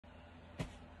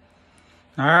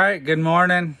All right, good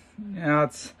morning.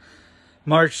 It's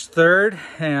March 3rd,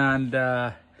 and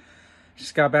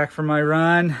just got back from my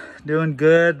run. Doing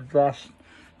good. Lost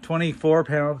 24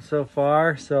 pounds so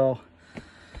far, so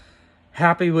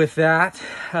happy with that.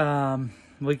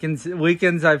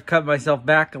 Weekends I've cut myself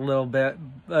back a little bit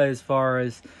as far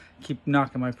as keep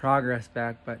knocking my progress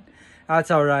back, but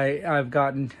that's all right. I've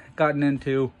gotten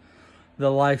into the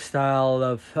lifestyle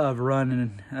of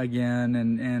running again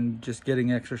and just getting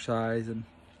exercise, and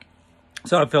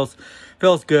so it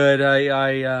feels good.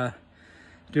 I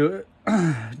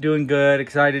doing good.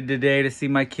 Excited today to see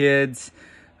my kids.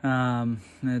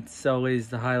 It's always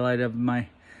the highlight of my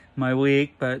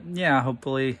week, but yeah,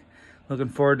 hopefully looking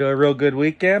forward to a real good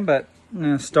weekend. But I'm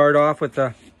gonna start off with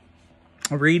a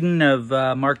reading of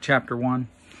Mark chapter 1.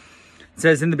 It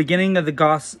says, in the beginning of the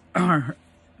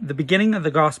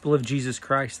gospel of Jesus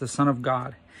Christ, the Son of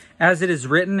God, as it is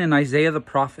written in Isaiah the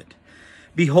prophet,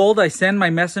 behold, I send my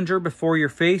messenger before your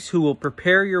face, who will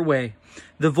prepare your way.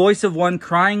 The voice of one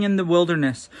crying in the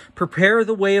wilderness, prepare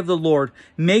the way of the Lord,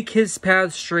 make his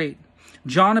paths straight.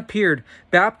 John appeared,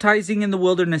 baptizing in the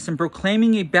wilderness and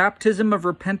proclaiming a baptism of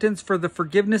repentance for the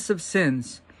forgiveness of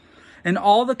sins. And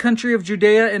all the country of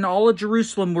Judea and all of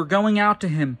Jerusalem were going out to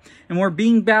him, and were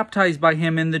being baptized by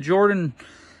him in the Jordan,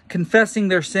 confessing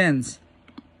their sins.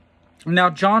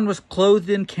 Now John was clothed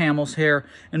in camel's hair,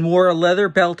 and wore a leather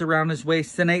belt around his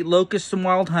waist, and ate locusts and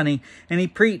wild honey. And he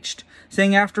preached,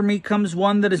 saying, after me comes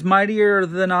one that is mightier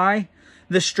than I,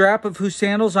 the strap of whose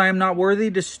sandals I am not worthy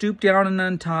to stoop down and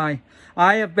untie.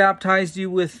 I have baptized you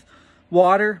with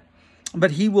water,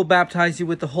 but he will baptize you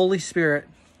with the Holy Spirit.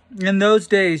 In those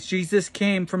days Jesus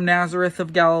came from Nazareth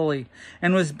of Galilee,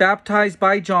 and was baptized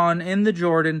by John in the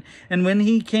Jordan. And when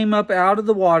he came up out of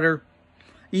the water,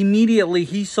 immediately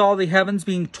he saw the heavens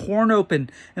being torn open,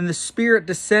 and the Spirit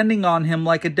descending on him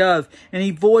like a dove. And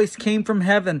a voice came from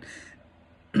heaven,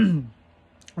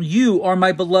 you are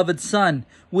my beloved Son,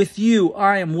 with you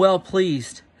I am well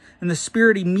pleased. And the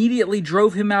Spirit immediately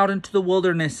drove him out into the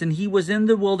wilderness, and he was in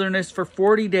the wilderness for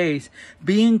 40 days,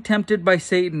 being tempted by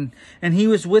Satan. And he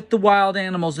was with the wild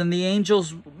animals, and the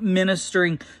angels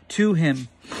ministering to him.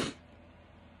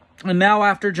 And now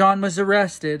after John was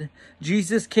arrested,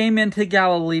 Jesus came into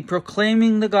Galilee,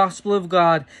 proclaiming the gospel of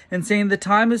God, and saying, the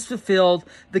time is fulfilled,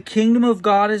 the kingdom of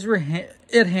God is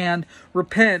at hand,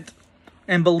 repent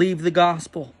and believe the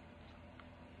gospel.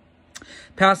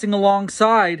 Passing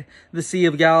alongside the Sea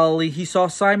of Galilee, he saw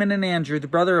Simon and Andrew, the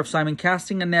brother of Simon,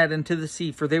 casting a net into the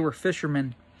sea, for they were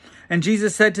fishermen. And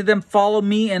Jesus said to them, follow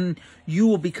me, and you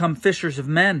will become fishers of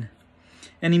men.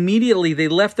 And immediately they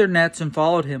left their nets and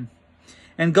followed him.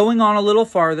 And going on a little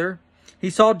farther, he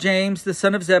saw James, the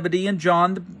son of Zebedee, and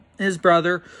John, his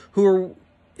brother, who were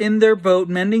in their boat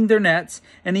mending their nets.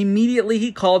 And immediately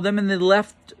he called them, and they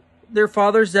left their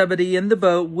father Zebedee in the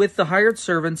boat with the hired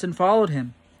servants and followed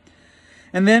him.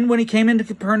 And then when he came into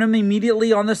Capernaum,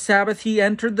 immediately on the Sabbath, he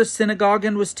entered the synagogue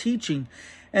and was teaching.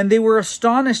 And they were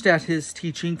astonished at his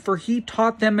teaching, for he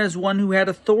taught them as one who had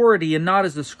authority, and not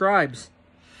as the scribes.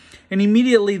 And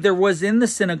immediately there was in the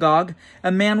synagogue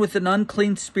a man with an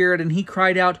unclean spirit, and he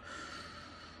cried out,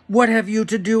 what have you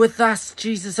to do with us,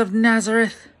 Jesus of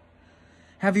Nazareth?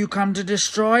 Have you come to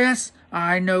destroy us?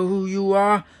 I know who you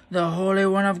are, the Holy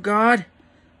One of God.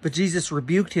 But Jesus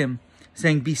rebuked him,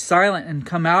 saying, be silent and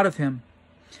come out of him.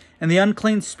 And the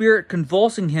unclean spirit,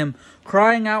 convulsing him,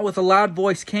 crying out with a loud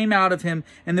voice, came out of him,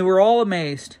 and they were all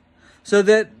amazed, so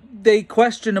that they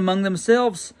questioned among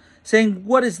themselves, saying,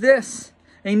 what is this?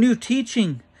 A new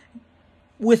teaching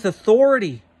with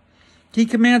authority. He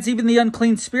commands even the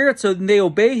unclean spirit, so they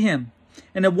obey him.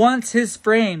 And at once his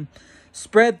fame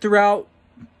spread throughout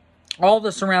all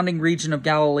the surrounding region of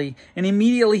Galilee. And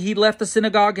immediately he left the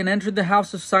synagogue and entered the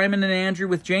house of Simon and Andrew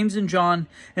with James and John.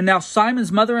 And now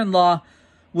Simon's mother-in-law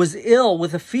was ill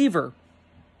with a fever.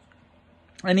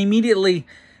 And immediately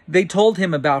they told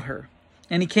him about her.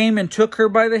 And he came and took her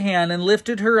by the hand and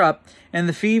lifted her up, and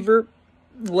the fever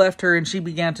left her, and she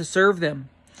began to serve them.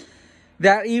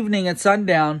 That evening at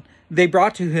sundown, they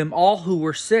brought to him all who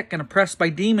were sick and oppressed by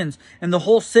demons, and the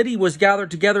whole city was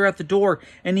gathered together at the door.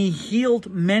 And he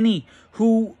healed many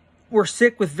who were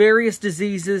sick with various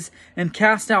diseases, and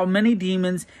cast out many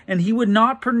demons, and he would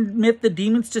not permit the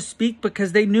demons to speak,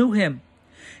 because they knew him.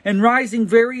 And rising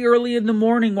very early in the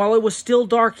morning, while it was still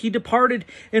dark, he departed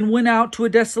and went out to a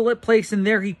desolate place, and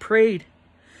there he prayed.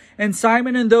 And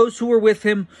Simon and those who were with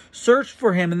him searched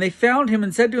for him, and they found him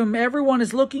and said to him, everyone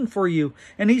is looking for you.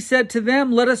 And he said to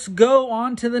them, let us go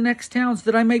on to the next towns,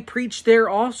 that I may preach there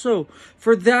also,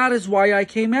 for that is why I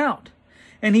came out.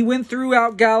 And he went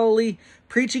throughout Galilee,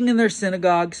 preaching in their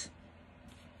synagogues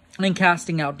and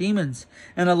casting out demons.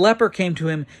 And a leper came to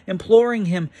him, imploring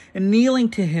him and kneeling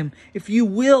to him, "If you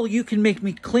will, you can make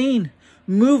me clean."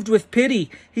 Moved with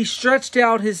pity, he stretched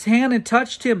out his hand and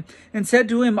touched him and said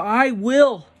to him, "I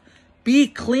will, be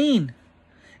clean."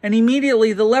 And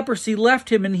immediately the leprosy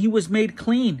left him and he was made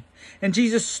clean. And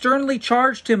Jesus sternly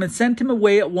charged him and sent him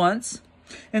away at once,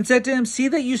 and said to him, "See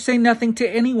that you say nothing to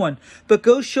anyone, but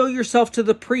go show yourself to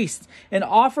the priests and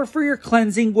offer for your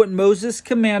cleansing what Moses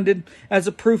commanded as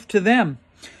a proof to them."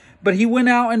 But he went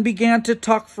out and began to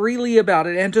talk freely about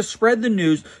it and to spread the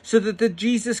news, so that the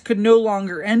Jesus could no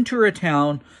longer enter a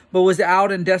town, but was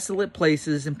out in desolate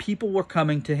places, and people were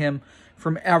coming to him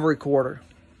from every quarter.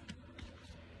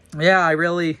 Yeah, I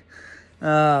really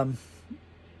love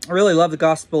the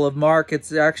Gospel of Mark.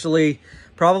 It's actually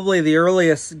probably the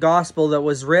earliest gospel that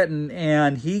was written,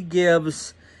 and he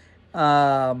gives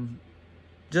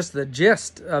just the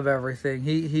gist of everything.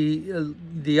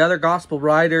 The other gospel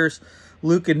writers,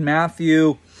 Luke and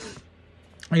Matthew,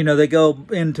 they go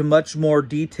into much more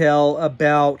detail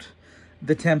about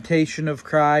the temptation of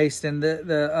Christ and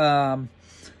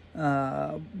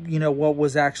what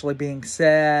was actually being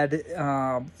said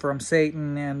from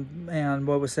Satan and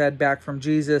what was said back from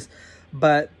Jesus.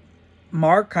 But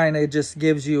Mark kind of just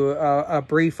gives you a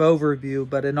brief overview.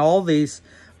 But in all these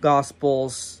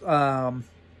Gospels,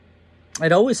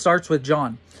 it always starts with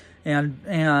John.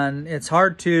 And it's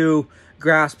hard to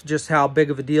grasp just how big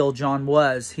of a deal John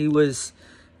was. He was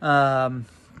the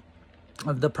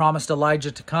promised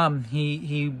Elijah to come.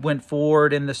 He went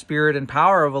forward in the spirit and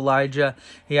power of Elijah.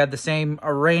 He had the same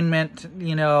arraignment,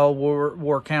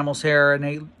 wore camel's hair and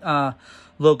ate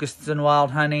locusts and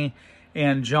wild honey.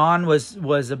 And John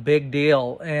was a big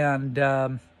deal. And,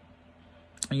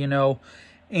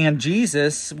 and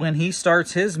Jesus, when he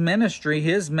starts his ministry,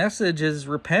 his message is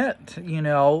repent,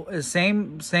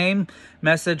 same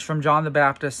message from John the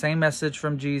Baptist, same message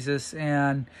from Jesus.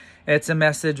 And it's a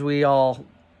message we all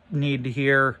need to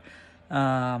hear.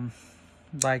 I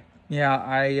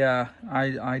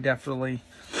definitely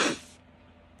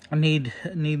need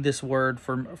this word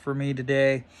for me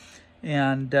today.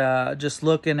 And just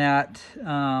looking at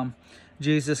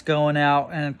Jesus going out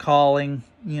and calling,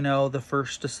 the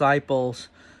first disciples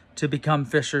to become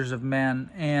fishers of men,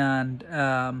 and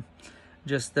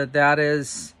just that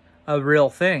is a real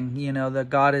thing. That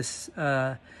God is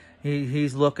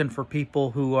He's looking for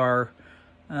people who are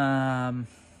gonna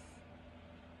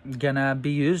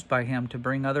be used by Him to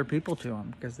bring other people to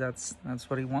Him, because that's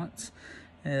what He wants,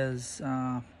 is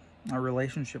a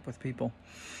relationship with people.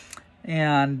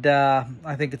 And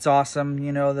I think it's awesome,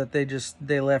 that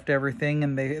they left everything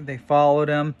and they followed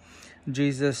Him.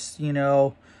 Jesus,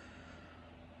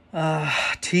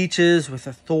 teaches with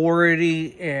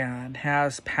authority and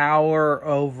has power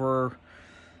over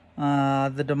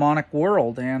the demonic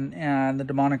world, and the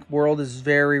demonic world is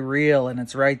very real, and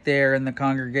it's right there in the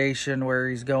congregation where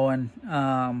He's going.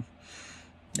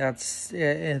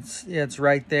 It's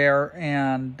right there,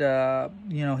 and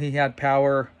He had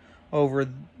power over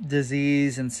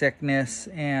disease and sickness,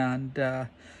 and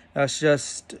that's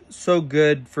just so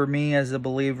good for me as a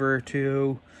believer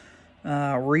to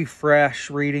refresh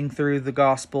reading through the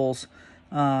Gospels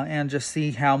and just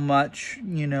see how much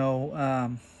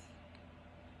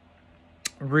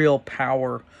real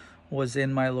power was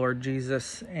in my Lord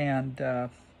Jesus. And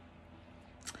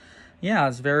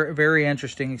it's very, very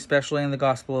interesting, especially in the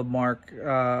Gospel of Mark,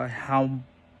 how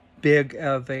big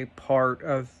of a part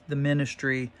of the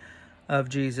ministry of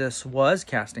Jesus was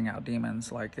casting out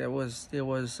demons. Like it was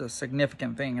a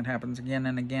significant thing. It happens again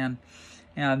and again.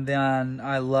 And then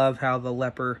I love how the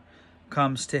leper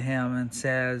comes to Him and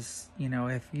says,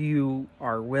 if you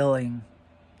are willing,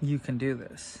 you can do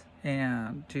this.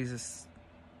 And Jesus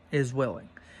is willing.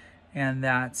 And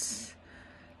that's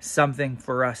something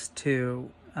for us to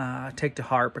take to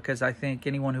heart, because I think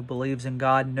anyone who believes in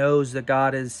God knows that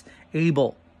God is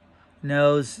able,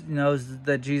 knows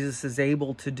that Jesus is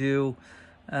able to do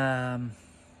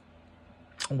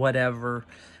whatever,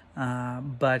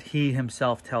 but He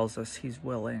Himself tells us He's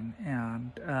willing.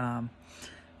 And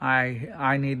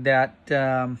I need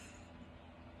that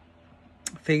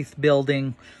faith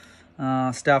building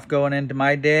stuff going into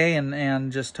my day,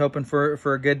 and just hoping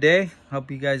for a good day.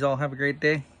 Hope you guys all have a great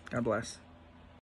day. God bless.